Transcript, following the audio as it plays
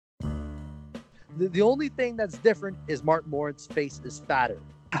The only thing that's different is Martin Lawrence's face is fatter.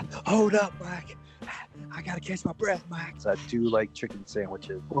 Hold up, Mike. I gotta catch my breath, Mike. I do like chicken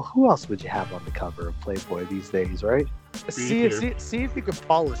sandwiches. Well, who else would you have on the cover of Playboy these days, right? See if you can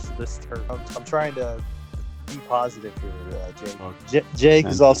polish this term. I'm trying to be positive here, Jake. Okay. Jake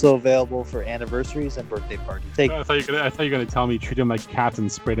is also available for anniversaries and birthday parties. I thought you were gonna tell me treat him like cats and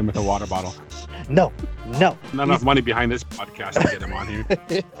sprayed him with a water bottle. No. Not enough money behind this podcast to get him on here.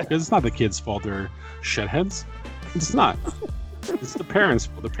 Because it's not the kids' fault they're shitheads. It's not. It's the parents'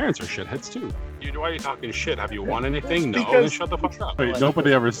 fault. The parents are shitheads too. Why are you talking shit? Have you won anything? No, then shut the fuck up. Wait,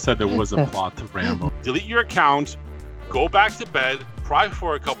 nobody ever said there was a plot to Rambo. Delete your account, go back to bed, cry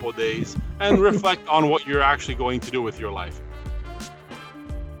for a couple of days, and reflect on what you're actually going to do with your life.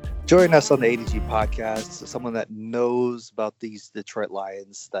 Join us on the ADG podcast, someone that knows about these Detroit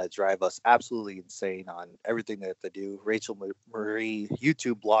Lions that drive us absolutely insane on everything that they do. Rachel Marie,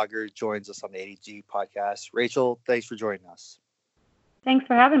 YouTube blogger, joins us on the ADG podcast. Rachel, thanks for joining us. Thanks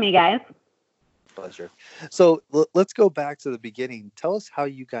for having me, guys. Pleasure. So let's go back to the beginning. Tell us how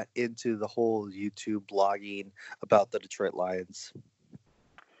you got into the whole YouTube blogging about the Detroit Lions.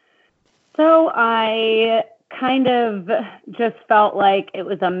 So I kind of just felt like it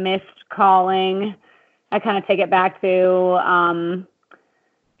was a missed calling. I kind of take it back to,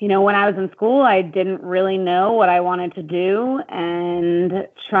 when I was in school, I didn't really know what I wanted to do, and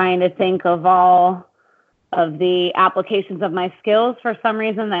trying to think of all of the applications of my skills. For some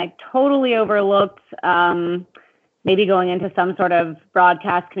reason, I totally overlooked maybe going into some sort of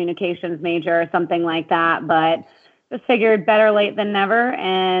broadcast communications major or something like that. But just figured better late than never.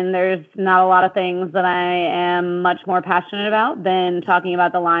 And there's not a lot of things that I am much more passionate about than talking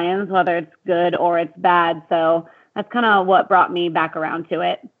about the Lions, whether it's good or it's bad. So that's kind of what brought me back around to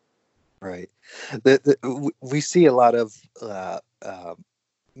it. Right. We see a lot of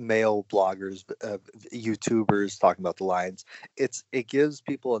male bloggers, YouTubers talking about the Lions. It gives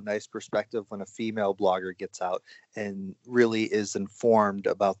people a nice perspective when a female blogger gets out and really is informed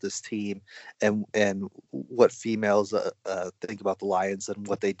about this team and what females think about the Lions and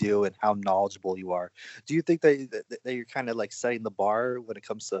what they do and how knowledgeable you are. Do you think that you're kind of like setting the bar when it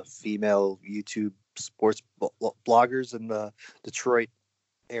comes to female YouTube sports bloggers in the Detroit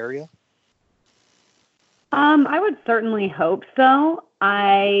area? I would certainly hope so.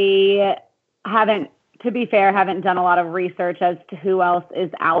 I haven't done a lot of research as to who else is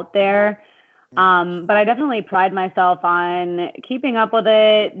out there. But I definitely pride myself on keeping up with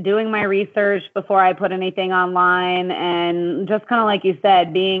it, doing my research before I put anything online, and just kind of like you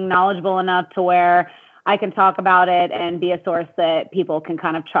said, being knowledgeable enough to where I can talk about it and be a source that people can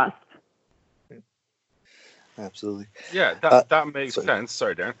kind of trust. Absolutely. Yeah, that makes sense.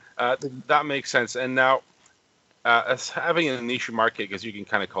 Sorry, Darren. That makes sense. And now, as having a niche market, because you can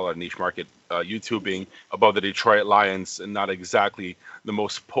kind of call it a niche market, YouTube being above the Detroit Lions and not exactly the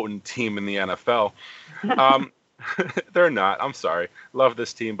most potent team in the NFL. They're not. I'm sorry. Love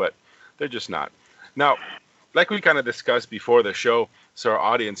this team, but they're just not. Now, like we kind of discussed before the show, so our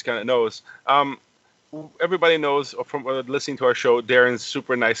audience kind of knows. Everybody knows from listening to our show, Darren's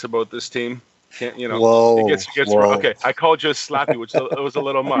super nice about this team. Whoa, it gets whoa. Okay, I called you a slappy, which it was a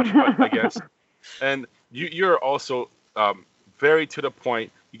little much, but I guess. And you're also very to the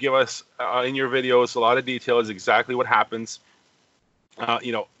point. You give us in your videos a lot of details, exactly what happens.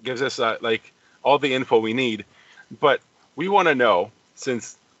 Gives us like all the info we need. But we want to know,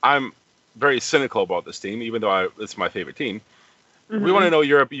 since I'm very cynical about this team, even though it's my favorite team. Mm-hmm. We want to know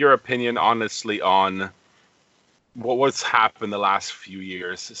your opinion, honestly, on what's happened the last few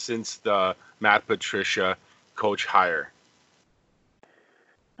years since the Matt Patricia coach hire.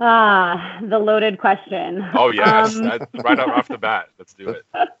 The loaded question. Oh yes, that's right off the bat. Let's do it.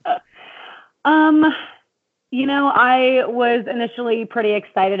 I was initially pretty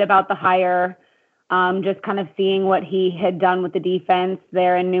excited about the hire, just kind of seeing what he had done with the defense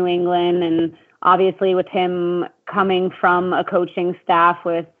there in New England, and obviously with him coming from a coaching staff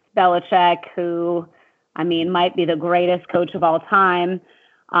with Belichick, who, might be the greatest coach of all time.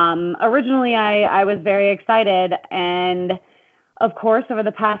 Originally, I was very excited, and of course, over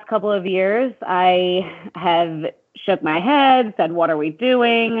the past couple of years, I have shook my head, said, what are we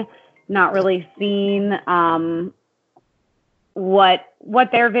doing? Not really seen what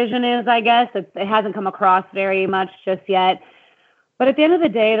their vision is, I guess. It hasn't come across very much just yet. But at the end of the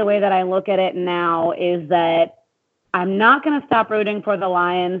day, the way that I look at it now is that I'm not going to stop rooting for the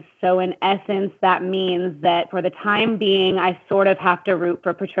Lions. So in essence, that means that for the time being, I sort of have to root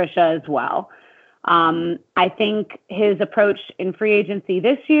for Patricia as well. I think his approach in free agency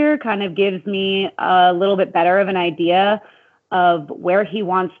this year kind of gives me a little bit better of an idea of where he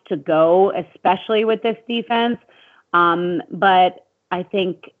wants to go, especially with this defense. But I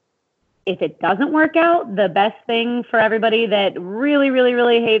think if it doesn't work out, the best thing for everybody that really, really,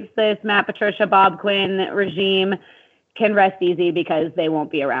 really hates this Matt Patricia, Bob Quinn regime can rest easy because they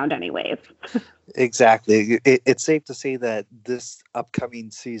won't be around anyways. Exactly. It's safe to say that this upcoming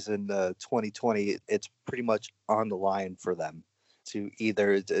season, 2020, it's pretty much on the line for them to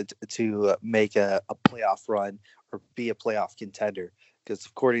either to make a playoff run or be a playoff contender. Because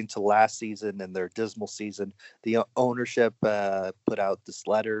according to last season and their dismal season, the ownership put out this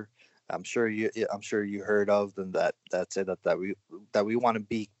letter. I'm sure you heard of them that said that we want to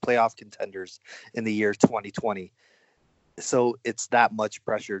be playoff contenders in the year 2020. So it's that much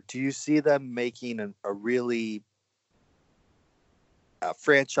pressure. Do you see them making a really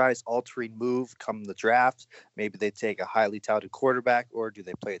franchise-altering move come the draft? Maybe they take a highly touted quarterback, or do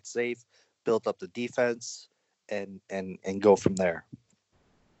they play it safe, build up the defense, and go from there?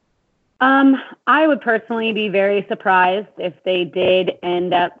 I would personally be very surprised if they did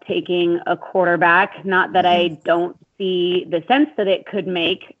end up taking a quarterback. Not that I don't see the sense that it could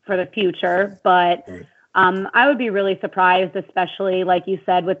make for the future, but I would be really surprised, especially like you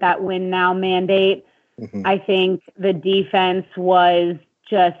said, with that win now mandate. I think the defense was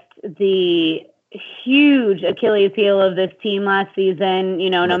just the huge Achilles heel of this team last season.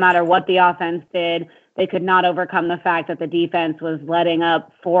 No matter what the offense did, they could not overcome the fact that the defense was letting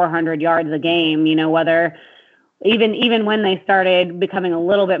up 400 yards a game, whether even when they started becoming a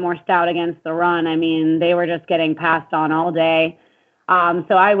little bit more stout against the run, I mean, they were just getting passed on all day.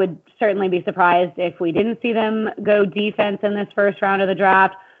 So I would certainly be surprised if we didn't see them go defense in this first round of the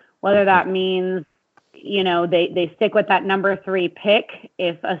draft, whether that means, they stick with that number 3 pick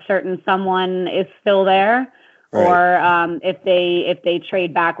if a certain someone is still there. Right. Or if they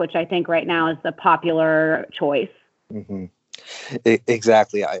trade back, which I think right now is the popular choice.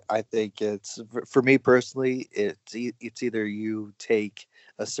 Exactly. I think it's, for me personally, it's either you take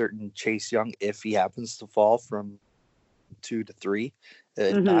a certain Chase Young if he happens to fall from 2 to 3.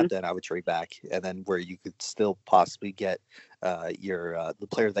 If not, then I would trade back, and then where you could still possibly get the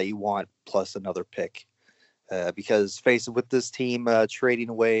player that you want plus another pick. Because face it, with this team trading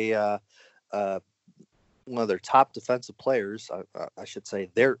away one of their top defensive players, I should say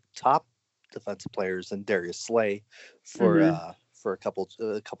their top defensive players, and Darius Slay for a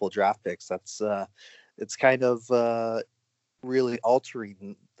couple draft picks. That's it's kind of really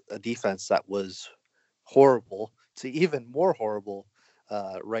altering a defense that was horrible to even more horrible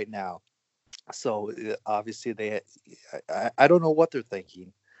right now. So obviously I don't know what they're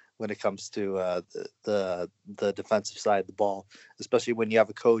thinking when it comes to the defensive side of the ball, especially when you have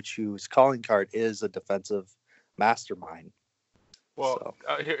a coach whose calling card is a defensive mastermind. Well,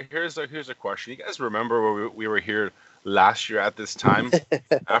 here's a question. You guys remember where we were here last year at this time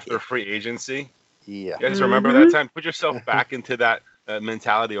after free agency? Yeah. You guys remember that time? Put yourself back into that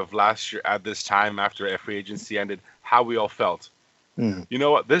mentality of last year at this time after free agency ended, how we all felt. You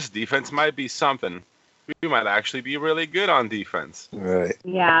know what? This defense might be something. We might actually be really good on defense. Right.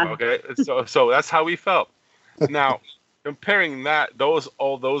 Yeah. Okay. So that's how we felt. Now, comparing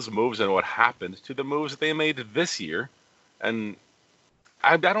all those moves and what happened to the moves that they made this year, and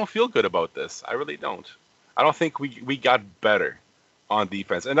I don't feel good about this. I really don't. I don't think we got better on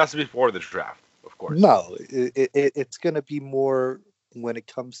defense, and that's before the draft, of course. No, it's going to be more when it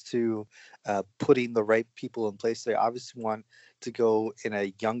comes to putting the right people in place. They obviously want to go in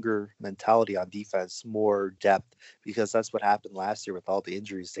a younger mentality on defense, more depth, because that's what happened last year with all the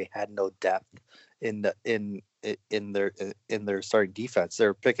injuries. They had no depth in their starting defense.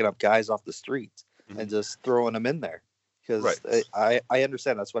 They're picking up guys off the streets and just throwing them in there. Because I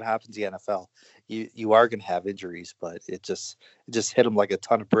understand that's what happens in the NFL. You are going to have injuries, but it just hit them like a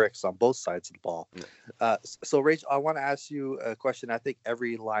ton of bricks on both sides of the ball. So Rachel, I want to ask you a question. I think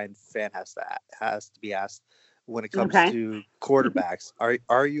every Lion fan has to be asked when it comes to quarterbacks.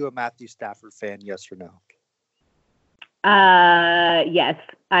 Are you a Matthew Stafford fan? Yes or no? Yes,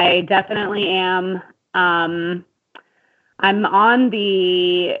 I definitely am. I'm on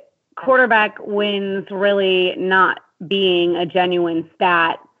the quarterback wins really not being a genuine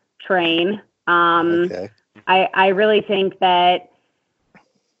stat train. I really think that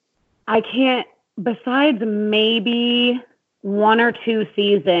I can't, besides maybe 1 or 2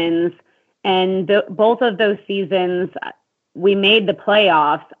 seasons, and both of those seasons we made the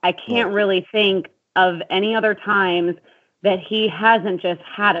playoffs, I can't really think of any other times that he hasn't just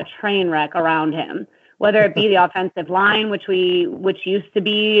had a train wreck around him, whether it be the offensive line, which used to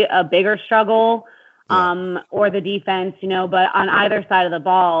be a bigger struggle, or the defense, but on either side of the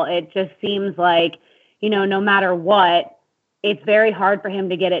ball, it just seems like, no matter what, it's very hard for him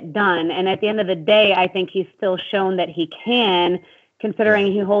to get it done. And at the end of the day, I think he's still shown that he can,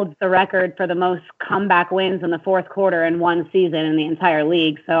 considering he holds the record for the most comeback wins in the fourth quarter in one season in the entire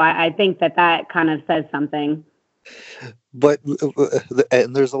league. So I think that kind of says something. But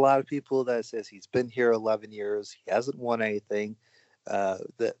and there's a lot of people that says he's been here 11 years. He hasn't won anything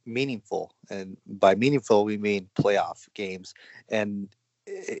that meaningful. And by meaningful, we mean playoff games. And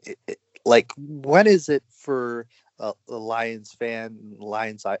like, when is it for a Lions fan,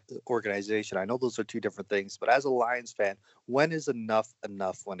 Lions organization? I know those are two different things, but as a Lions fan, when is enough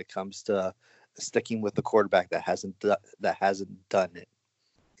when it comes to sticking with the quarterback that hasn't done it?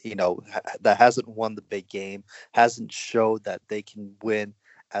 You know, that hasn't won the big game, hasn't showed that they can win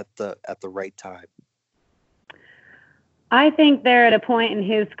at the right time. I think they're at a point in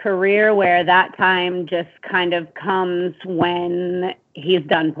his career where that time just kind of comes when he's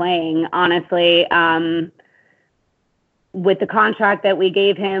done playing, honestly. With the contract that we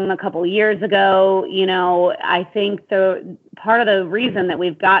gave him a couple of years ago, you know, I think the part of the reason that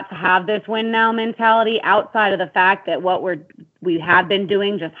we've got to have this win now mentality, outside of the fact that what we have been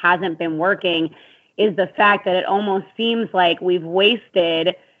doing just hasn't been working, is the fact that it almost seems like we've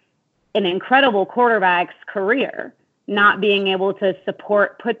wasted an incredible quarterback's career not being able to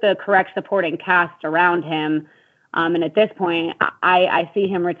put the correct supporting cast around him. And at this point, I see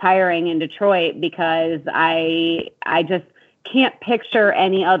him retiring in Detroit because I just can't picture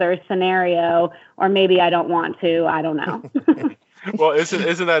any other scenario, or maybe I don't want to. I don't know. Well,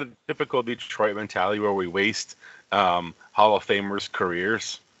 isn't that a typical Detroit mentality where we waste Hall of Famers'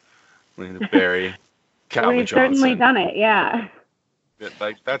 careers? I mean, Barry, Calvin We've Johnson. certainly done it, yeah.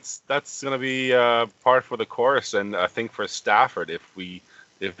 Like that's going to be par for the course, and I think for Stafford, if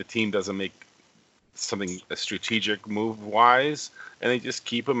the team doesn't make a strategic move wise, and they just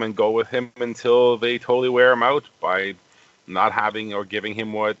keep him and go with him until they totally wear him out by not having or giving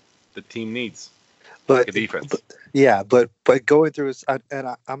him what the team needs, but a defense. But going through this,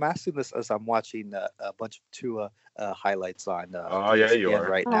 and I'm asking this as I'm watching a bunch of Tua highlights on ESPN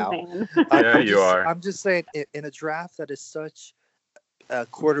right now. I'm just saying, in a draft that is such a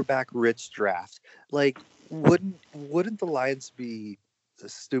quarterback rich draft, like wouldn't the Lions be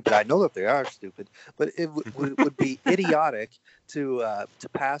stupid? I know that they are stupid, but it would be idiotic to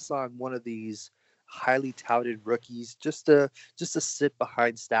pass on one of these highly touted rookies just to sit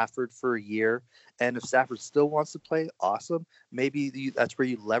behind Stafford for a year. And if Stafford still wants to play, awesome. Maybe that's where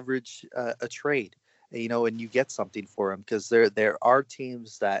you leverage a trade, you know, and you get something for him, because there are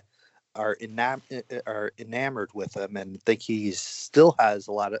teams that are enamored with him and think he still has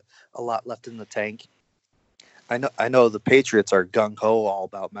a lot left in the tank. I know the Patriots are gung ho all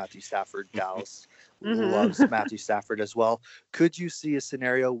about Matthew Stafford. Dallas loves Matthew Stafford as well. Could you see a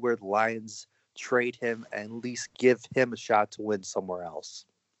scenario where the Lions trade him and at least give him a shot to win somewhere else?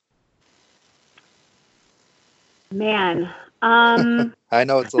 Man, I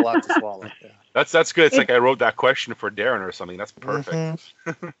know it's a lot to swallow. Yeah. That's good. It's like I wrote that question for Darren or something. That's perfect.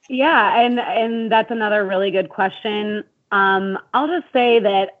 Mm-hmm. Yeah, and that's another really good question. I'll just say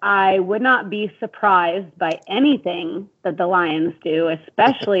that I would not be surprised by anything that the Lions do,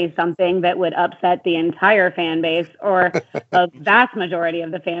 especially something that would upset the entire fan base or a vast majority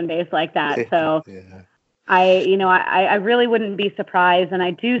of the fan base like that. So yeah. I really wouldn't be surprised, and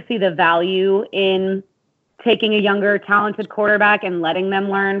I do see the value in taking a younger, talented quarterback and letting them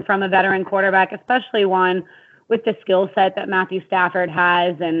learn from a veteran quarterback, especially one with the skill set that Matthew Stafford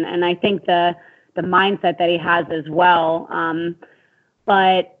has, and I think the mindset that he has as well.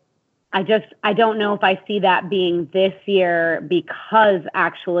 But I don't know if I see that being this year, because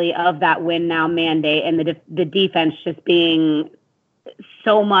actually of that win now mandate and the defense just being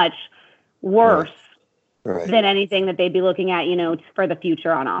so much worse than anything that they'd be looking at, you know, for the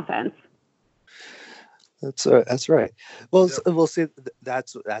future on offense. That's right. Well, we'll see.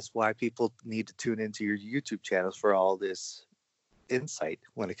 That's why people need to tune into your YouTube channels for all this insight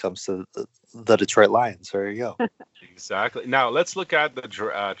when it comes to the Detroit Lions. There you go. Exactly. Now let's look at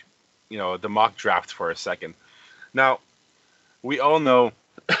the mock draft for a second. Now, we all know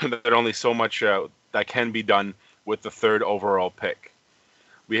that only so much that can be done with the third overall pick.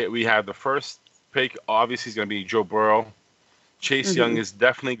 We have the first pick. Obviously, is going to be Joe Burrow. Chase Young is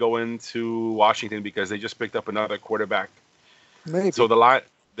definitely going to Washington because they just picked up another quarterback. Maybe. So the line,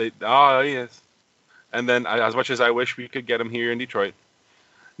 he is. And then, as much as I wish we could get him here in Detroit.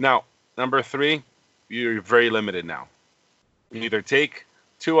 Now, number 3, you're very limited now. You either take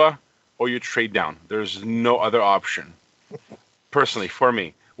Tua or you trade down. There's no other option. Personally, for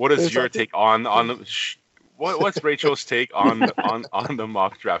me, what is your take on the? What's Rachel's take on the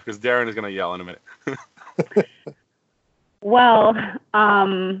mock draft? Because Darren is going to yell in a minute. Well,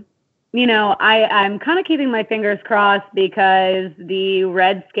 I'm kind of keeping my fingers crossed because the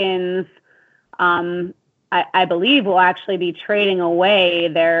Redskins, I believe, will actually be trading away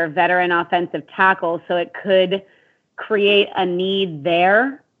their veteran offensive tackle, so it could create a need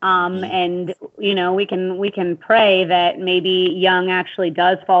there. And we can pray that maybe Young actually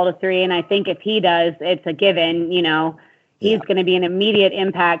does fall to 3, and I think if he does, it's a given. He's going to be an immediate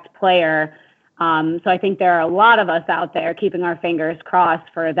impact player. So I think there are a lot of us out there keeping our fingers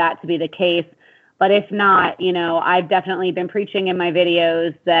crossed for that to be the case. But if not, I've definitely been preaching in my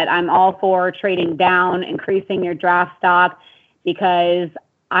videos that I'm all for trading down, increasing your draft stock, because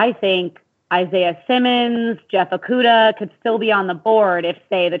I think Isaiah Simmons, Jeff Okudah could still be on the board if,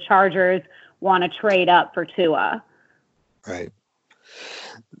 say, the Chargers want to trade up for Tua. Right.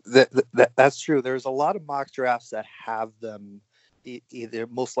 That's true. There's a lot of mock drafts that have them either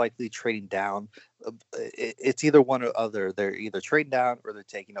most likely trading down. It's either one or other. They're either trading down or they're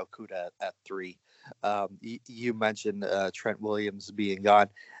taking Okudah at 3. You mentioned Trent Williams being gone,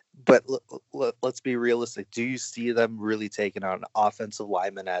 but let's be realistic. Do you see them really taking on an offensive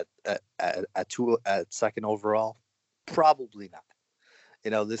lineman at 2 at 2nd overall? Probably not.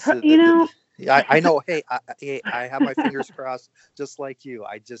 This is. I know. Hey, I have my fingers crossed, just like you.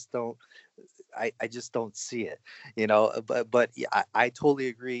 I just don't see it. But yeah, I totally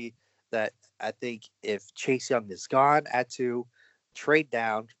agree that I think if Chase Young is gone at 2, trade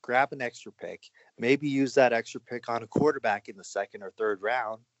down, grab an extra pick, maybe use that extra pick on a quarterback in the 2nd or 3rd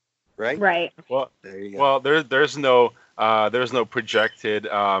round. Right. Well, there you go. Well, there's no projected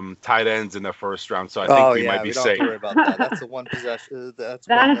tight ends in the 1st round, so I think we might be don't safe. Have to worry about that. That's the one possession. That's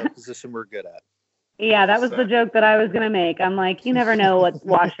one position we're good at. Yeah, that was the joke that I was going to make. I'm like, you never know what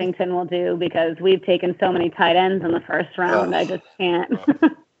Washington will do because we've taken so many tight ends in the 1st round. I just can't.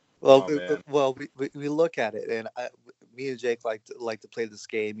 We look at it, and me and Jake like to play this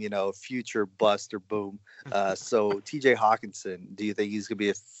game, future bust or boom. So TJ Hawkinson, do you think he's going to be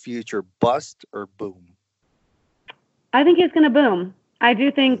a future bust or boom? I think he's going to boom. I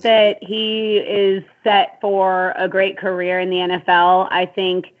do think that he is set for a great career in the NFL. I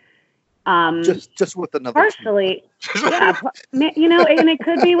think just with another partially team. Yeah, and it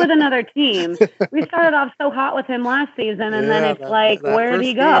could be with another team. We started off so hot with him last season, and then it's where did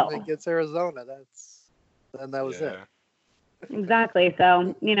he go? Against Arizona, that was it. Exactly.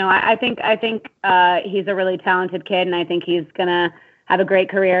 So I think he's a really talented kid, and I think he's gonna have a great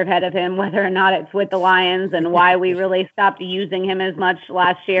career ahead of him. Whether or not it's with the Lions and why we really stopped using him as much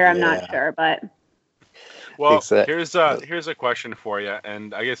last year, I'm not sure, but. Well, here's a question for you,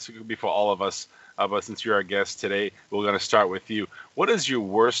 and I guess it could be for all of us. But since you're our guest today, we're going to start with you. What is your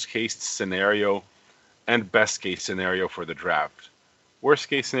worst case scenario and best case scenario for the draft? Worst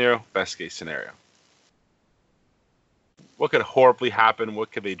case scenario, best case scenario. What could horribly happen?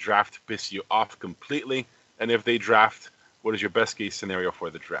 What could they draft piss you off completely? And if they draft, what is your best case scenario for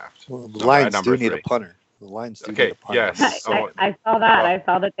the draft? Well, the Lions do need a punter. The Lions do need a punter. Yes. I saw that. I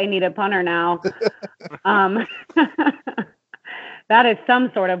saw that they need a punter now. That is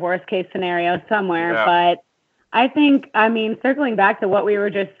some sort of worst case scenario somewhere. Yeah. But I think, circling back to what we were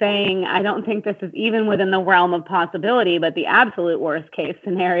just saying, I don't think this is even within the realm of possibility, but the absolute worst case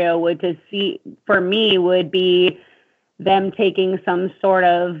scenario would be them taking some sort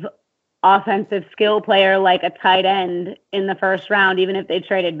of offensive skill player like a tight end in the 1st round. Even if they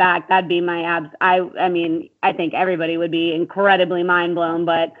traded back, that'd be my I think everybody would be incredibly mind blown,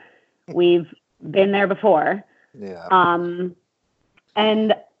 but we've been there before. Yeah.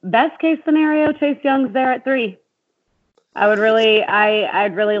 And best case scenario, Chase Young's there at 3.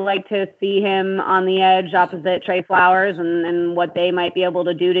 I'd really like to see him on the edge opposite Trey Flowers and what they might be able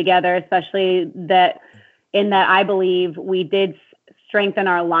to do together, especially that I believe we did strengthen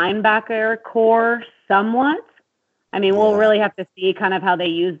our linebacker core somewhat. We'll really have to see kind of how they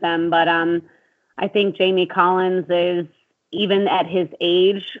use them, but I think Jamie Collins is, even at his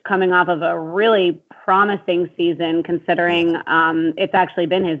age, coming off of a really promising season, considering it's actually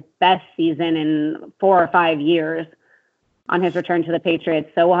been his best season in 4 or 5 years on his return to the Patriots.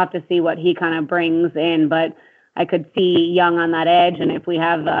 So we'll have to see what he kind of brings in, but I could see Young on that edge, and if we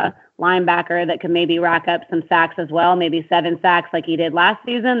have a linebacker that could maybe rack up some sacks as well, maybe 7 sacks like he did last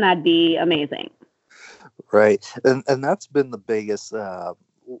season, that'd be amazing. Right. And that's been the biggest,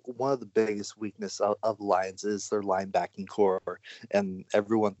 one of the biggest weakness of the Lions is their linebacking core. And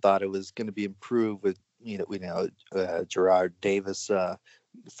everyone thought it was going to be improved with, Gerard Davis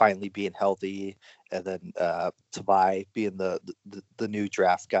finally being healthy, and then Tavai being the new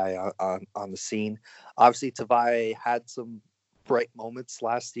draft guy on the scene. Obviously, Tavai had some bright moments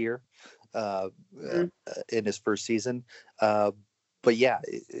last year, uh, Mhm. in his first season. But yeah,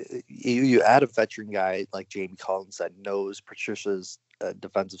 you add a veteran guy like Jamie Collins that knows Patricia's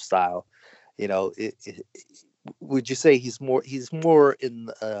defensive style. Would you say he's more in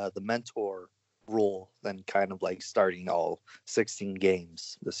the mentor role than kind of like starting all 16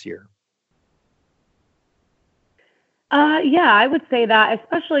 games this year? Yeah, I would say that,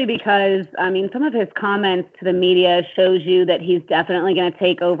 especially because, I mean, some of his comments to the media shows you that he's definitely going to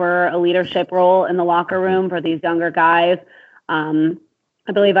take over a leadership role in the locker room for these younger guys.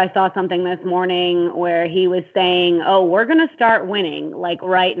 I believe I saw something this morning where he was saying, "Oh, we're going to start winning like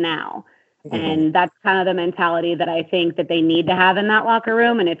right now." Mhm. And that's kind of the mentality that I think that they need to have in that locker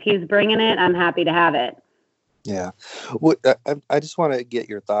room. And if he's bringing it, I'm happy to have it. Yeah. I just want to get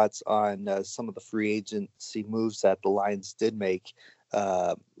your thoughts on some of the free agency moves that the Lions did make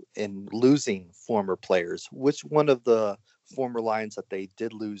uh, in losing former players. Which one of the former Lions that they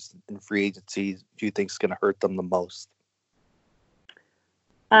did lose in free agency do you think is going to hurt them the most?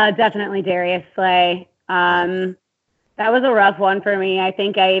 Definitely Darius Slay. That was a rough one for me. I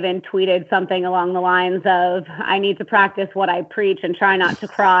think I even tweeted something along the lines of, I need to practice what I preach and try not to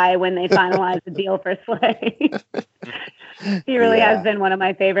cry when they finalize the deal for Slay. He really has Yeah. been one of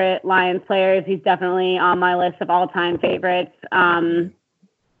my favorite Lions players. He's definitely on my list of all-time favorites. I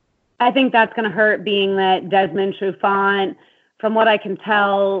think that's going to hurt, being that Desmond Trufant, from what I can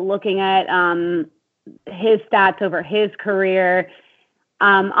tell, looking at his stats over his career,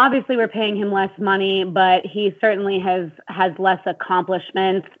 obviously, we're paying him less money, but he certainly has less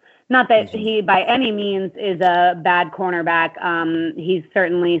accomplishments. Not that Mhm. he, by any means, is a bad cornerback. He's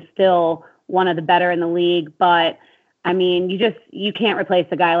certainly still one of the better in the league. But I mean, you can't replace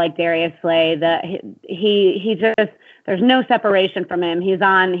a guy like Darius Slay. He just, there's no separation from him. He's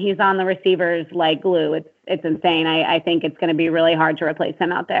on the receivers like glue. It's insane. I think it's going to be really hard to replace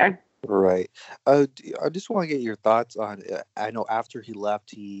him out there. Right. I just want to get your thoughts on. I know after he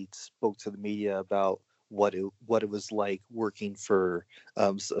left, he spoke to the media about what it was like working for,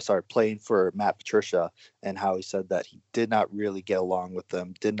 playing for Matt Patricia, and how he said that he did not really get along with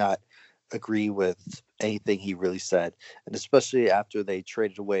them, did not agree with anything he really said, and especially after they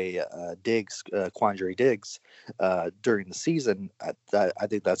traded away Quandre Diggs, during the season. I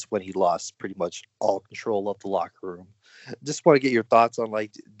think that's when he lost pretty much all control of the locker room. Just want to get your thoughts on,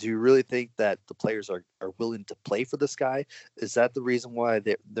 like, do you really think that the players are willing to play for this guy? Is that the reason why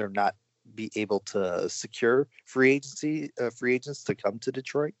they're not be able to secure free agents to come to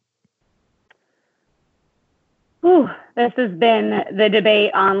Detroit? Whew, this has been the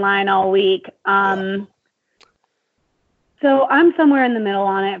debate online all week. Yeah. So I'm somewhere in the middle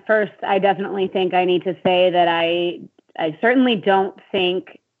on it. First, I definitely think I need to say that I certainly don't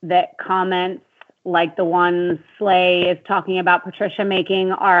think that comments like the ones Slay is talking about Patricia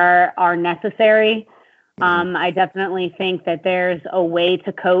making are necessary. Mhm. I definitely think that there's a way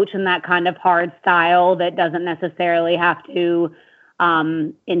to coach in that kind of hard style that doesn't necessarily have to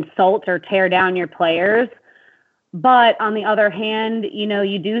insult or tear down your players. But on the other hand,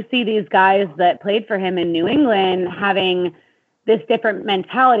 you do see these guys that played for him in New England having this different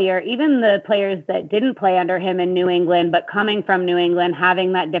mentality, or even the players that didn't play under him in New England, but coming from New England,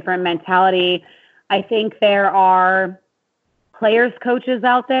 having that different mentality. I think there are players coaches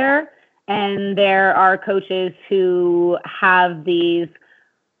out there, and there are coaches who have these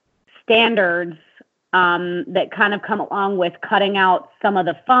standards that kind of come along with cutting out some of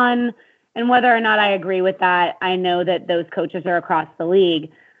the fun. And whether or not I agree with that, I know that those coaches are across the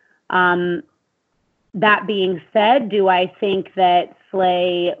league. That being said, do I think that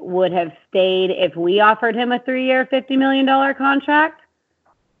Slay would have stayed if we offered him a 3-year, $50 million contract?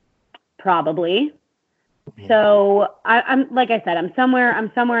 Probably. So I'm like I said, I'm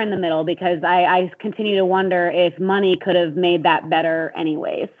somewhere in the middle, because I continue to wonder if money could have made that better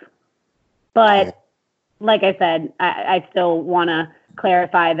anyways. But like I said, I still want to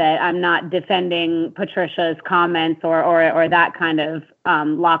clarify that I'm not defending Patricia's comments or that kind of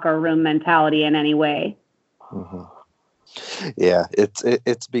locker room mentality in any way. Mhm. Yeah,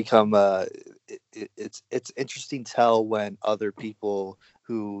 it's become it's interesting to tell when other people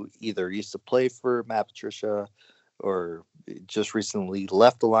who either used to play for Matt Patricia or just recently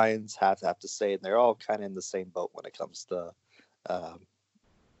left the Lions have to say, and they're all kind of in the same boat when it comes to um,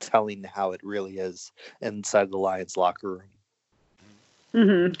 telling how it really is inside the Lions locker room.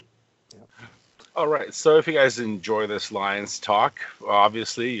 Mm-hmm. Yeah. All right. So if you guys enjoy this Lions talk,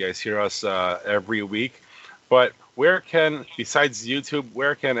 obviously you guys hear us every week. But besides YouTube,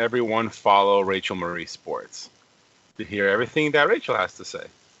 where can everyone follow Rachel Marie Sports to hear everything that Rachel has to say?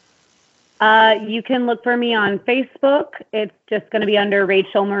 You can look for me on Facebook. It's just going to be under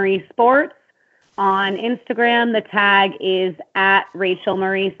Rachel Marie Sports. On Instagram, the tag is at Rachel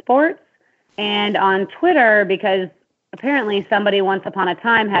Marie Sports. And on Twitter, because apparently somebody once upon a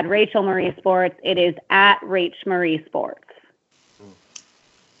time had Rachel Marie Sports, it is at Rach Marie Sports.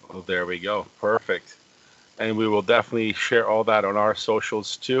 Well, there we go. Perfect. And we will definitely share all that on our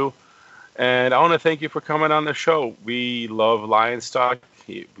socials too. And I want to thank you for coming on the show. We love Lions Talk.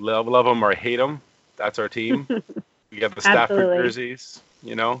 Love them or hate them. That's our team. We got the Stafford jerseys.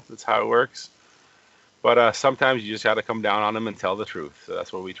 You know, that's how it works. But sometimes you just got to come down on them and tell the truth. So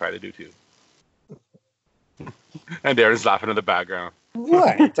that's what we try to do too. And Darren's laughing in the background.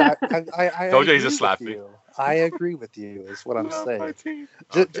 What? I told you he's a slap me. I agree with you, is what I'm saying.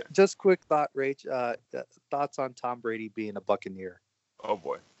 Just quick thought, Rach. Thoughts on Tom Brady being a Buccaneer? Oh,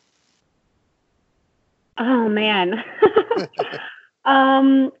 boy. Oh, man.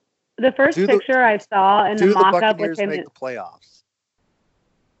 The first picture I saw in the mock-up was him. Make the playoffs?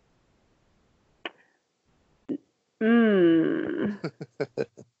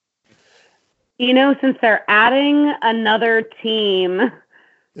 You know, since they're adding another team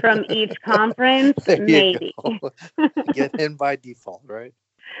from each conference, maybe. Get in by default, right?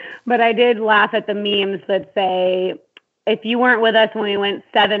 But I did laugh at the memes that say, if you weren't with us when we went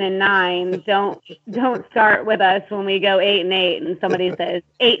 7-9, don't start with us when we go 8-8. And somebody says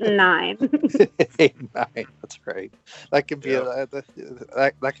 8-9. 8-9. That's right. That can be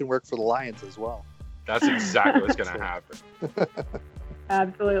that can work for the Lions as well. That's exactly what's going to happen.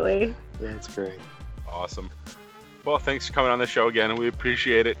 Absolutely. That's great. Awesome. Well, thanks for coming on the show again. We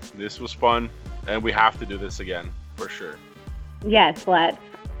appreciate it. This was fun, and we have to do this again for sure. Yes, let's.